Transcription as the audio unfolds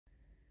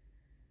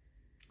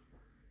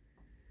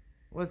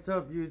What's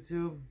up,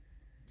 YouTube?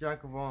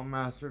 Jack of all,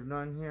 master of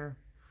none here.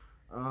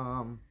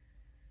 I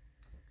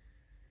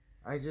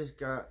just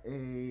got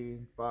a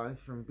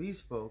box from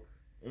Bespoke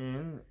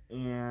in,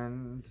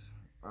 and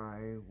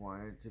I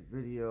wanted to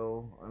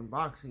video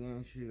unboxing it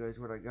and show you guys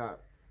what I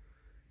got.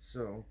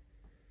 So,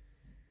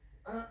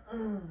 let's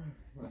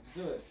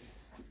do it.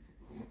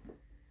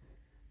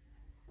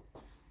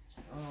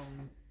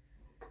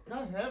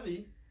 Not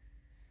heavy,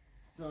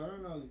 so I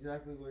don't know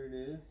exactly what it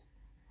is.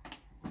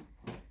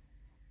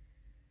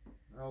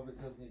 I hope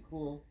it's something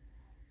cool.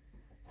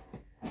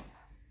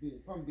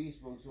 From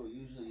Bespoke, so it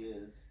usually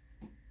is.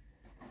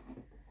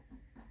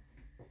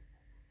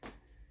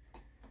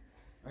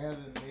 I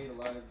haven't made a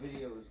lot of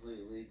videos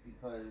lately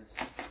because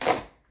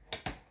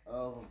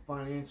of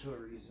financial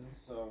reasons,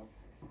 so.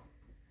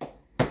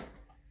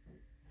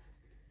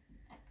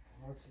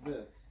 What's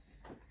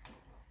this?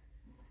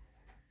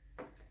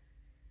 Let's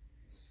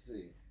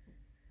see.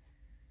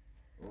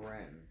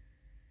 Ren.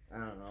 I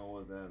don't know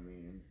what that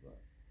means, but.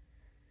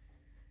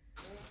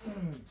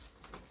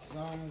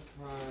 Some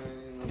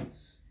kind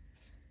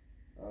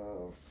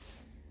of.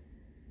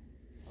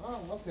 Oh,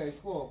 okay,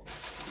 cool.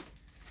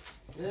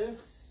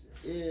 This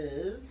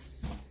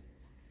is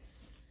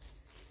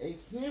a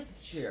camp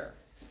chair.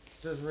 It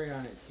says right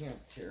on it, camp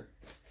chair.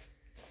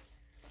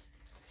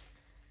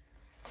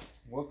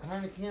 What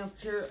kind of camp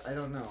chair? I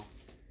don't know.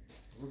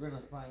 We're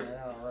gonna find that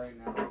out right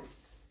now.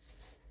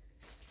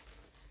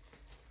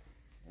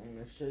 I'm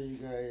gonna show you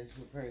guys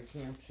what kind of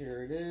camp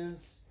chair it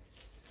is.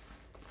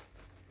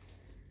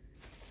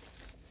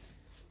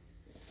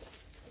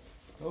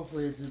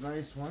 Hopefully it's a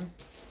nice one.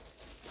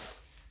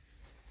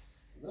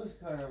 It looks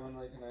kind of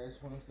like a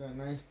nice one. It's got a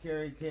nice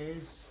carry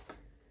case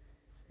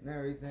and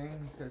everything.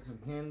 It's got some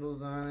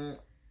handles on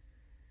it.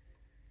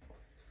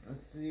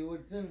 Let's see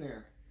what's in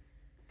there.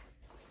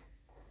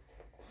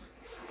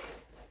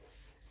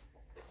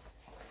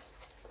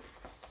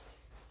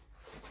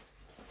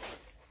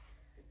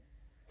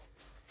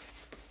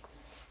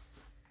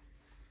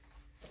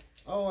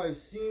 Oh, I've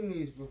seen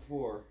these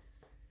before.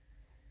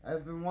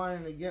 I've been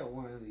wanting to get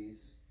one of these.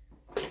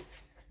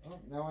 Oh,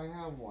 now I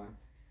have one.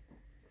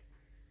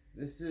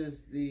 This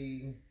is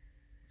the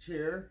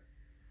chair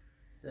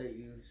that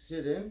you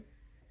sit in.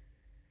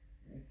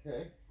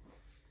 Okay,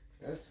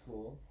 that's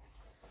cool.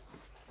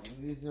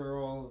 And these are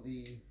all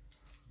the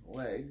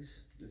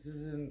legs. This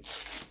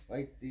isn't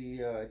like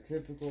the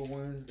typical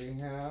ones they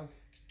have.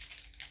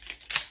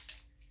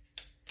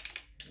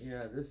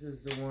 Yeah, this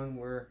is the one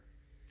where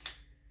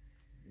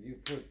you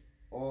put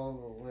all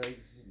the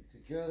legs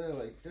together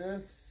like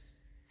this.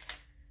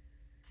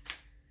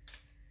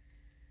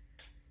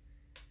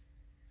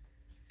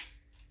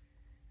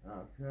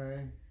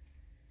 Okay.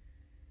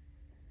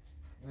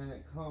 And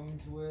it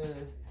comes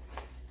with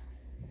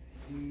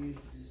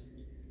these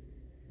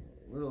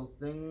little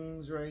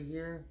things right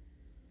here.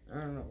 I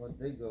don't know what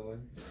they go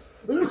in.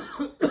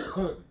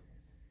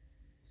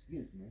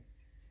 Excuse me.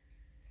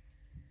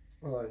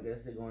 Well, I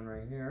guess they go in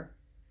right here.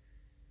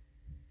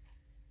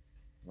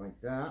 Like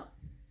that.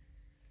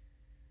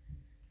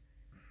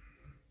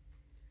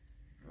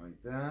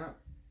 Like that.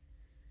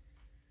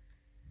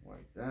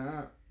 Like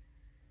that.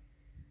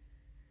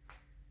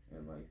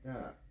 And like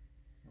that.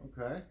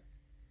 Okay.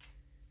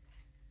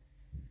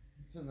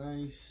 It's a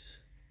nice,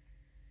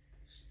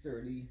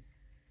 sturdy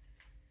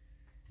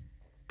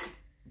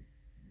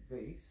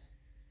base.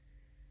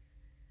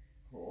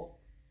 Cool.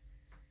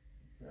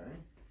 Okay.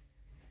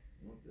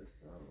 Move this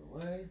out of the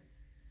way.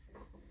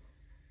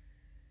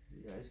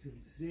 You guys can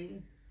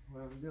see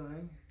what I'm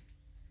doing.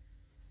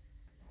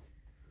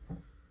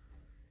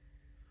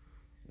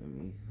 Let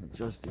me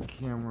adjust the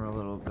camera a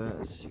little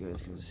bit so you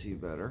guys can see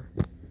better.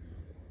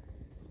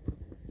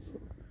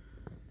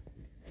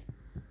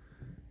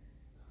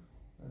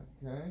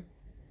 Okay,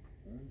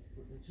 let's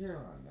put the chair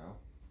on now.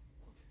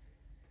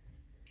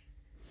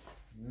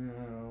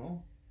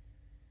 Now,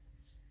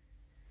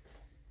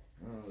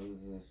 how does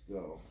this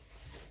go?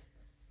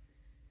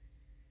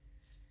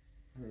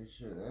 Pretty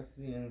sure that's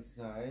the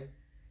inside,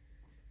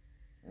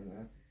 and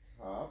that's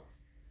the top.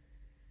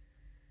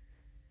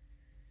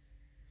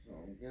 So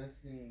I'm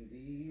guessing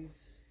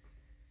these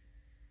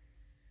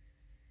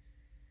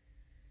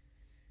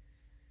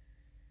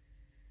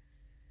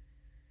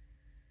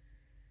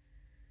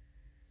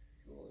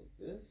go like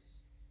this.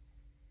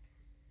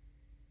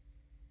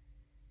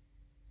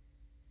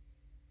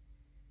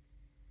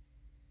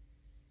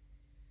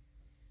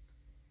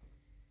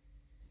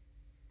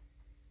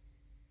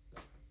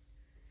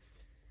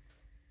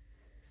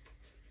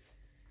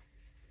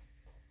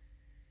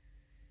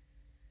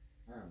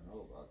 I don't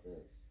know about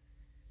this.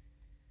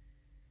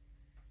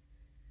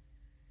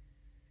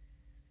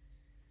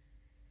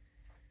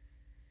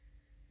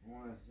 I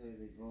want to say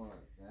they go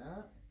like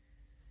that.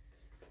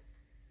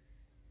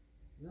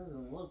 It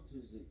doesn't look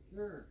too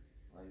secure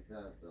like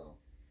that though.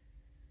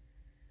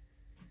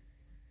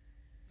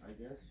 I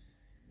guess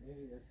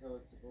maybe that's how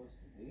it's supposed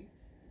to be.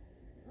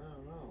 I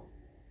don't know.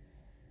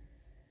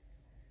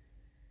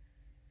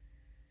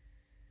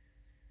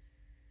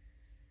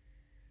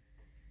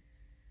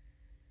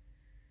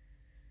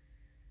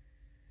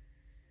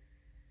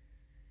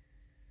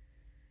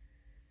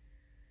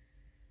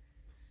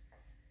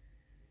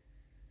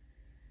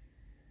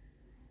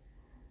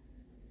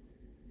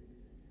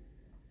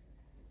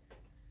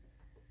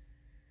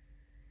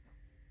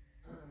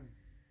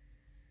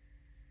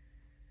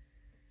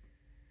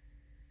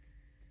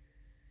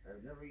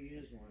 I've never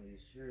used one of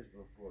these chairs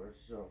before,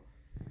 so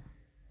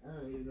I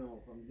don't even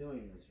know if I'm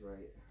doing this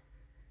right.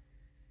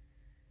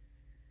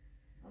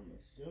 I'm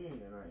assuming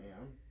that I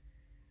am.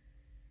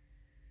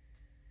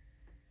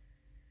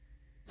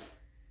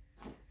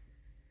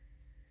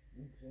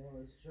 Okay,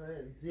 let's try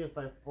it and see if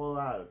I fall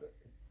out of it.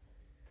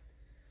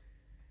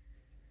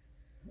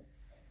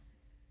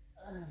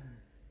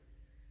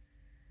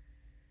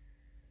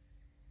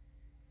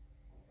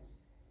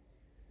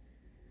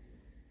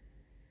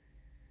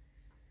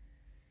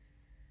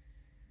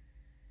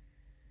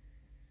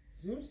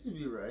 Seems to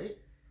be right,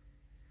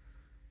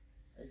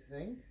 I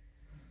think.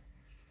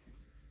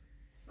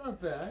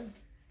 Not bad.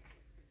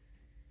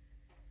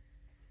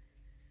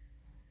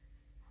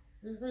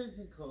 It's nice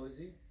and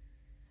cozy.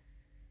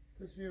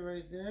 Puts me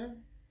right there,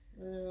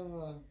 right on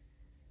the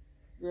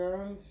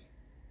ground.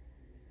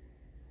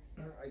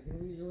 I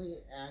can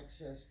easily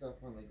access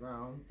stuff on the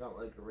ground, not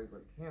like a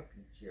regular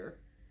camping chair.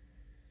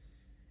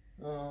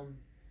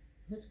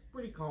 It's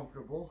pretty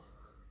comfortable.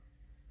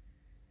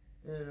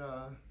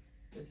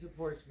 It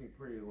supports me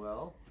pretty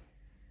well.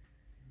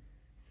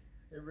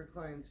 It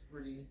reclines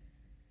pretty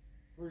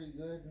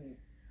good, and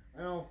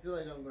I don't feel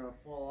like I'm gonna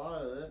fall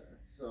out of it.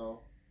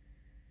 So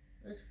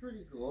that's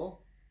pretty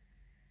cool.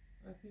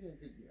 I think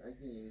I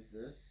can use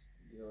this,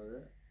 deal with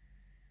it.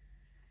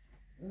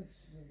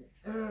 It's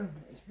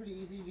pretty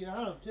easy to get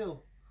out of too.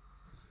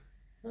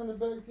 It's not a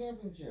bad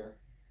camping chair.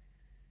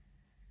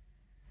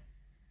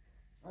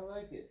 I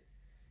like it.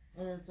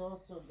 And it's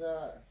also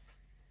got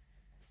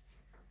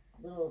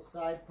little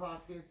side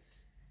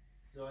pockets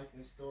so I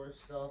can store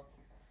stuff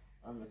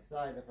on the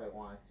side if I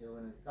want to.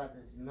 And it's got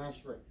this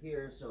mesh right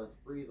here so it's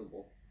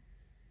breathable.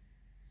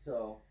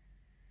 So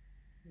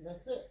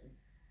that's it.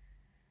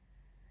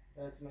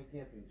 That's my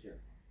camping chair.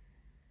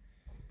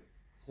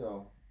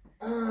 So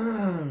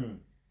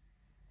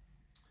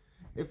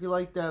if you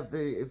like that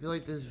video, if you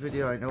like this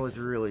video, I know it's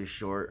really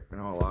short. I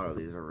know a lot of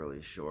these are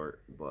really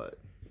short, but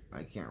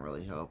I can't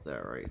really help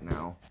that right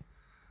now.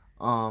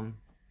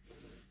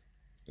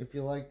 If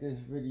you like this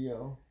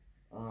video,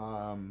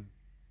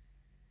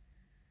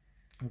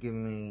 give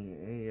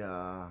me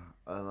a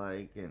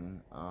like,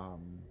 and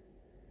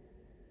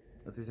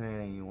if there's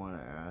anything you want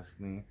to ask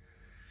me,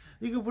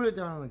 you can put it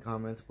down in the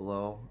comments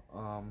below.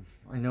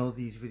 I know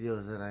these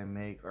videos that I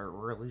make are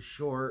really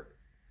short,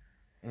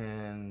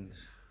 and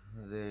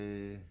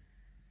they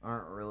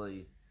aren't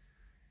really,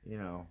 you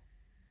know,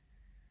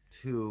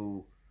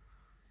 too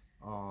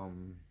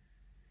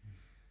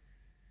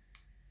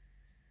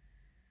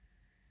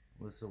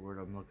what's the word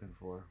I'm looking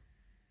for?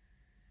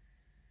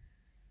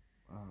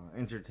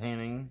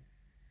 Entertaining,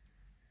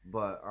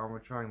 but I'm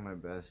trying my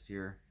best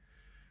here.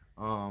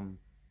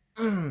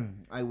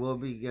 I will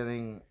be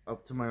getting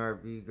up to my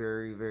RV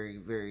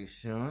very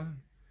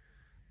soon,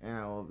 and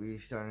I will be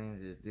starting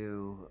to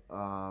do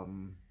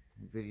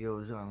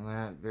videos on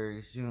that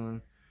very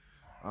soon.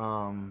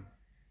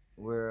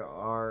 We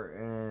are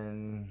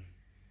in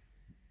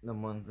the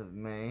month of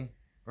May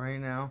right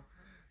now,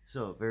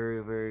 so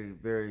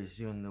very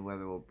soon the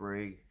weather will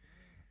break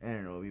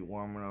and it will be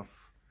warm enough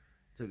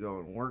to go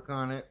and work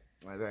on it.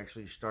 I've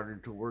actually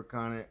started to work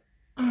on it.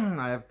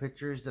 I have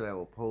pictures that I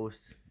will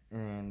post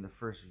in the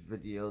first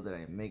video that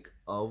I make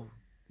of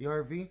the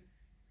RV,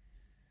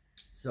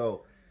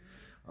 so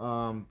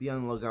be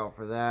on the lookout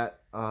for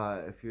that.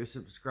 If you're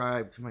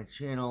subscribed to my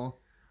channel,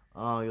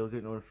 you'll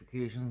get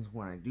notifications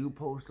when I do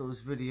post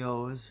those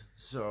videos.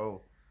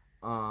 So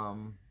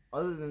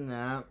other than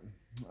that,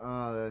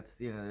 that's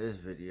the end of this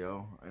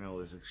video. I know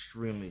it was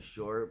extremely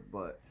short,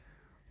 but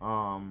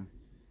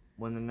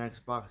when the next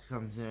box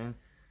comes in,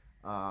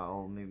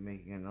 I'll be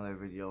making another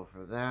video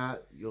for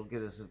that. You'll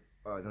get a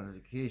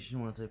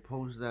notification once I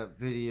post that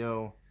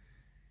video,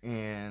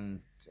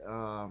 and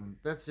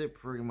that's it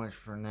pretty much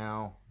for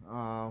now.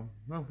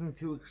 Nothing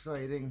too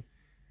exciting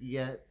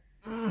yet.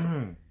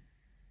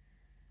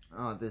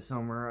 This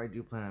summer I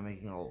do plan on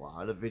making a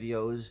lot of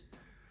videos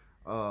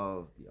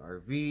of the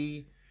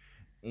RV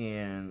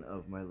and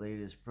of my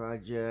latest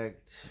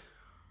project,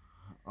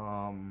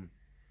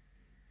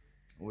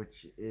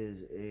 which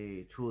is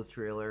a tool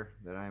trailer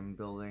that I'm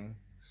building.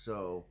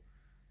 So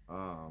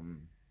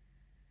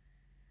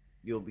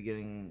you'll be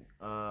getting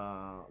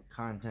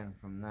content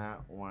from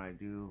that when I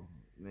do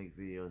make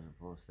videos and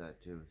post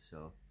that too.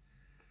 So,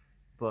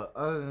 but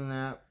other than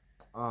that,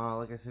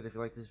 like I said, if you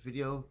like this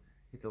video,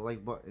 hit the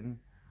like button.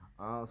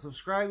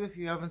 Subscribe if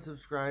you haven't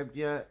subscribed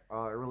yet.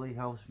 It really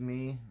helps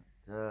me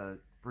to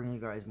bring you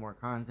guys more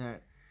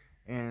content.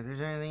 And if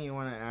there's anything you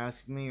want to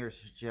ask me or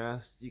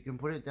suggest, you can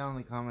put it down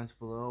in the comments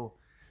below,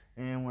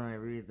 and when I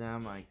read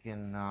them, I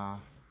can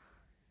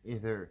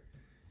either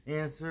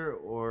answer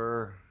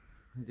or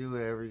do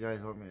whatever you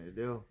guys want me to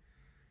do.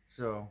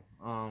 So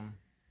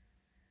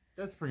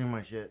that's pretty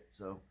much it.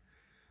 So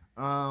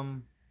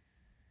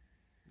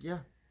yeah,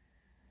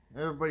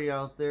 everybody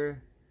out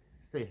there,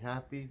 stay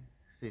happy,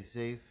 stay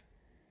safe,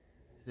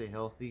 stay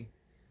healthy,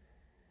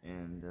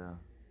 and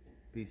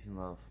peace and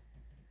love.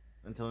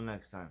 Until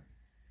next time,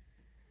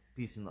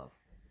 peace and love.